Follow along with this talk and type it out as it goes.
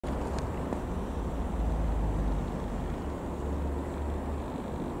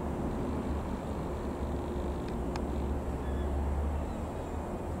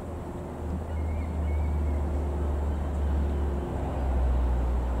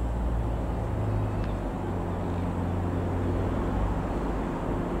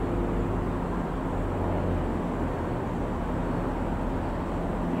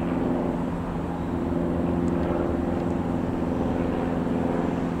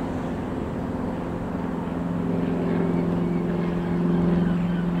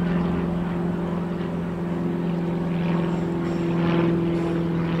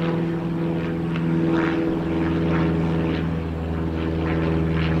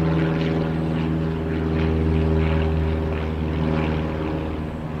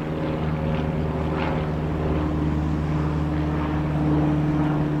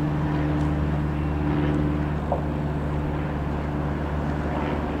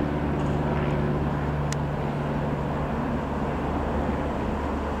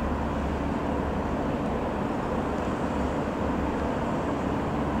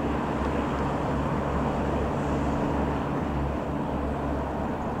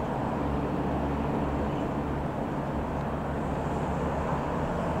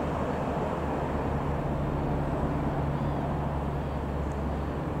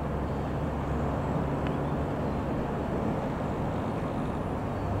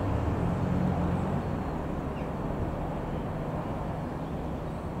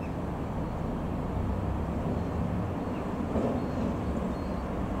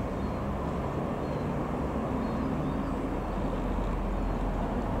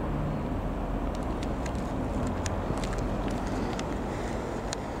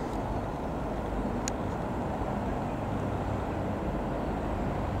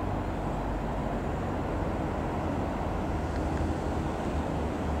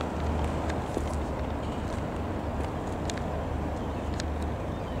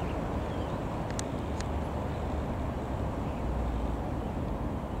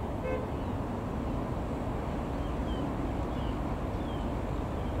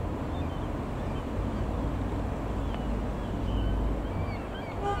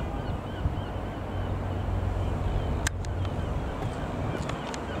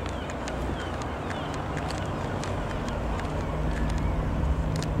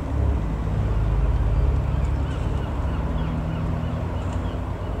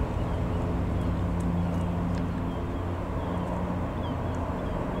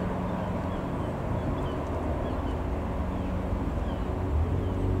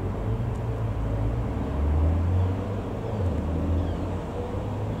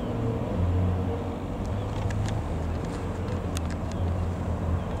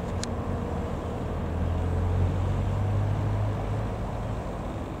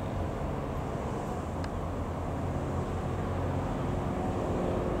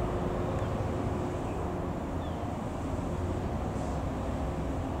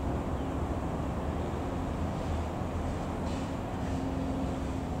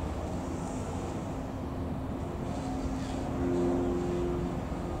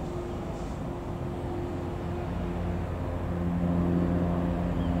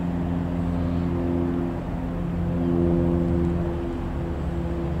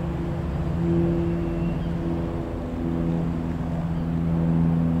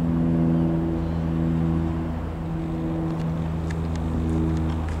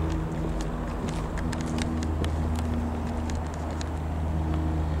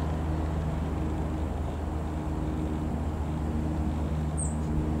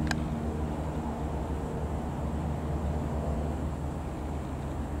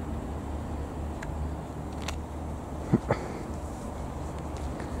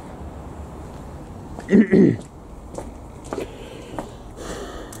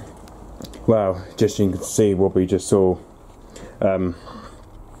Well, just so you can see what we just saw coming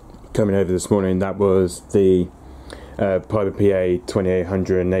over this morning, that was the Piper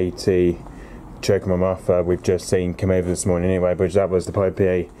PA-28-180 Cherokee Martha we've just seen come over this morning anyway, but that was the Piper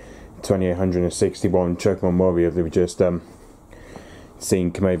PA-28-161 Cherokee Warrior that we just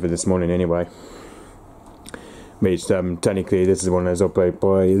seen come over this morning anyway. Which technically this is one that's operated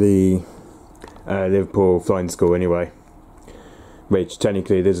by the Liverpool Flying School anyway. Which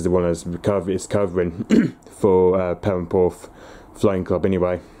technically this is the one that's covering for Perranporth Flying Club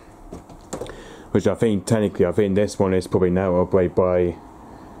anyway. Which I think technically, I think this one is probably now operated by.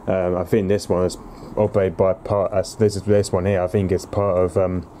 I think this one is operated by part. This one here, I think it's part of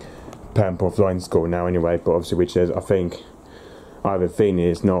Perranporth Flying School now anyway. But obviously, which is I have a feeling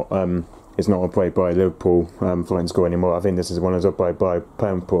it's not operated by Liverpool Flying School anymore. I think this is one that's operated by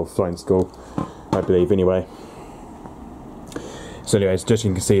Perranporth Flying School, I believe anyway. So anyways, just so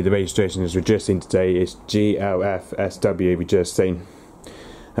you can see, the registration as we've just seen today is G-LFSW. We just seen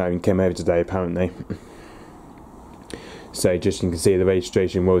came over today apparently. So just so you can see, the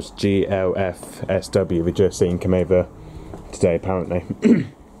registration was G-LFSW. We just seen come over today apparently.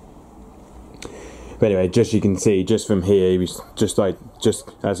 But anyway, just you can see, just from here, he was just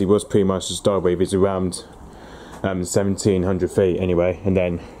as he was pretty much to start with, he's around 1700 feet anyway, and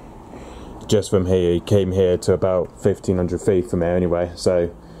then just from here he came here to about 1500 feet from here anyway.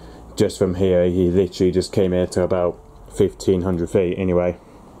 So just from here he literally just came here to about 1500 feet anyway,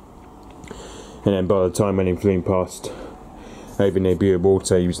 and then by the time when he flew past over near Butte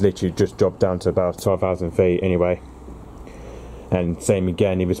Water, he was literally just dropped down to about 12,000 feet anyway. And same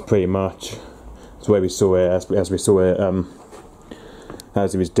again, he was pretty much the way we saw it, as we saw it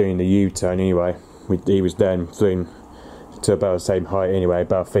as he was doing the U-turn anyway. He was then flown to about the same height anyway,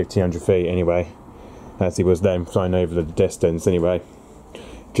 about 1500 feet anyway, as he was then flying over the distance anyway,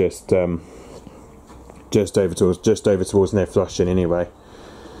 just over towards near Flushing anyway.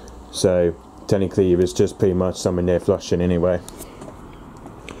 So technically he was just pretty much somewhere near Flushing anyway.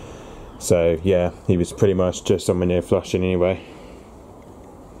 So yeah, he was pretty much just somewhere near Flushing anyway.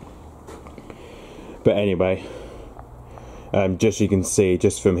 But anyway, just so you can see,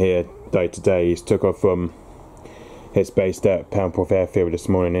 just from here day to day, he's took off from his base at Perranporth Airfield this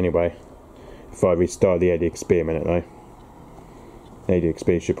morning anyway. If I restart the ADXB a minute though.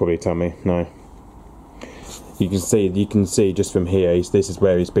 ADXB should probably tell me, no. You can see just from here, this is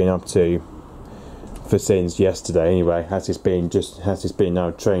where he's been up to for since yesterday anyway, as he's been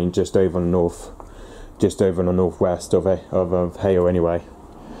now trained just over on the northwest of Hale anyway.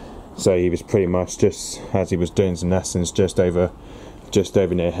 So he was pretty much just, as he was doing some lessons just over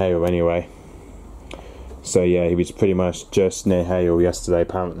near Hale anyway. So yeah, he was pretty much just near Hale yesterday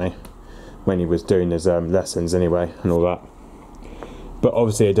apparently, when he was doing his lessons anyway and all that. But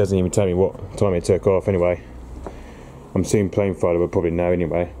obviously it doesn't even tell me what time it took off anyway. I'm assuming Plane Fighter would probably know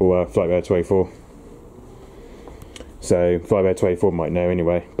anyway, or Flight Radar 24. So Flight Radar 24 might know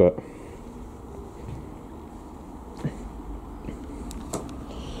anyway, but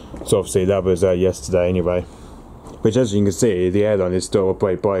so obviously that was yesterday anyway. Which, as you can see, the airline is still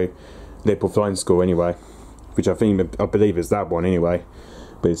operated by Liverpool Flying School anyway, which I believe is that one anyway,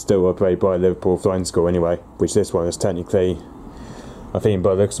 but it's still operated by Liverpool Flying School anyway, which this one is technically, I think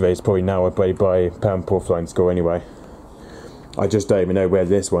by the looks of it, it's probably now operated by Perranporth Flying School anyway. I just don't even know where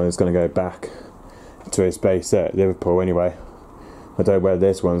this one is going to go back to its base at Liverpool anyway. I don't know where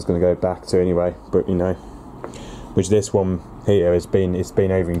this one's going to go back to anyway, but you know, which this one here it's been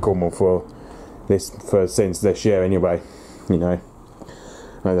over in Cornwall since this year anyway, you know.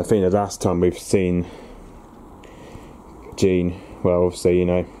 And I think the last time we've seen Gene, well obviously, you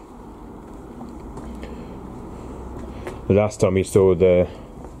know, the last time we saw the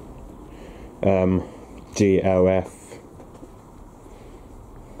G-LF,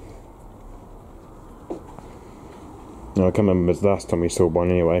 I can't remember the last time we saw one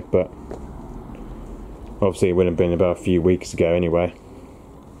anyway, but obviously it would have been about a few weeks ago anyway.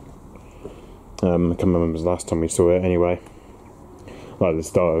 I can't remember the last time we saw it anyway, like the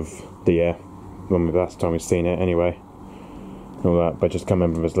start of the year, when the last time we've seen it anyway, all that, but I just can't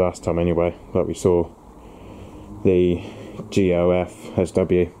remember the last time anyway that we saw the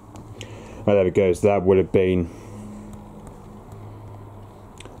G-LFSW. Oh, there we go, so that would have been,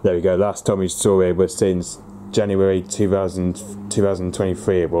 there we go, last time we saw it was since January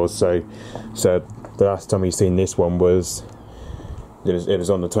 2023 it was, so the last time we seen this one was it was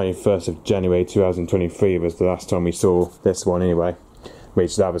on the 21st of January 2023 was the last time we saw this one anyway,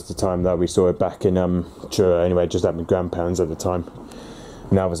 which that was the time that we saw it back in Truro anyway, just at my grandparents at the time,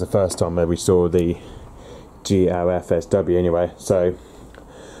 and that was the first time that we saw the G-LFSW anyway. So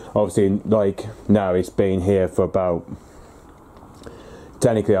obviously, like, now it's been here for about,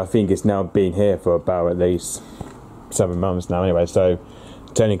 technically I think it's now been here for about at least 7 months now anyway, so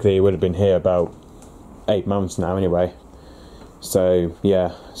technically it would have been here about 8 months now anyway. So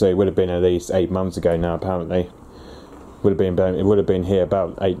yeah, so it would have been at least 8 months ago now apparently. It would have been here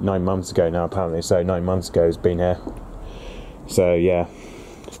about 8-9 months ago now apparently, so 9 months ago it's been here. So yeah,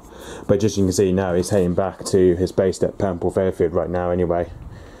 but just you can see now he's heading back to his base at Penport Airfield right now anyway.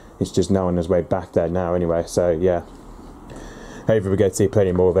 He's just now on his way back there now anyway, so yeah. Hopefully we get to see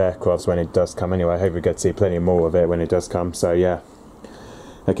plenty more of aircrafts when it does come anyway. Hopefully we get to see plenty more of it when it does come, so yeah.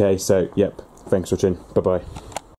 Okay, so yep, thanks for watching, bye bye.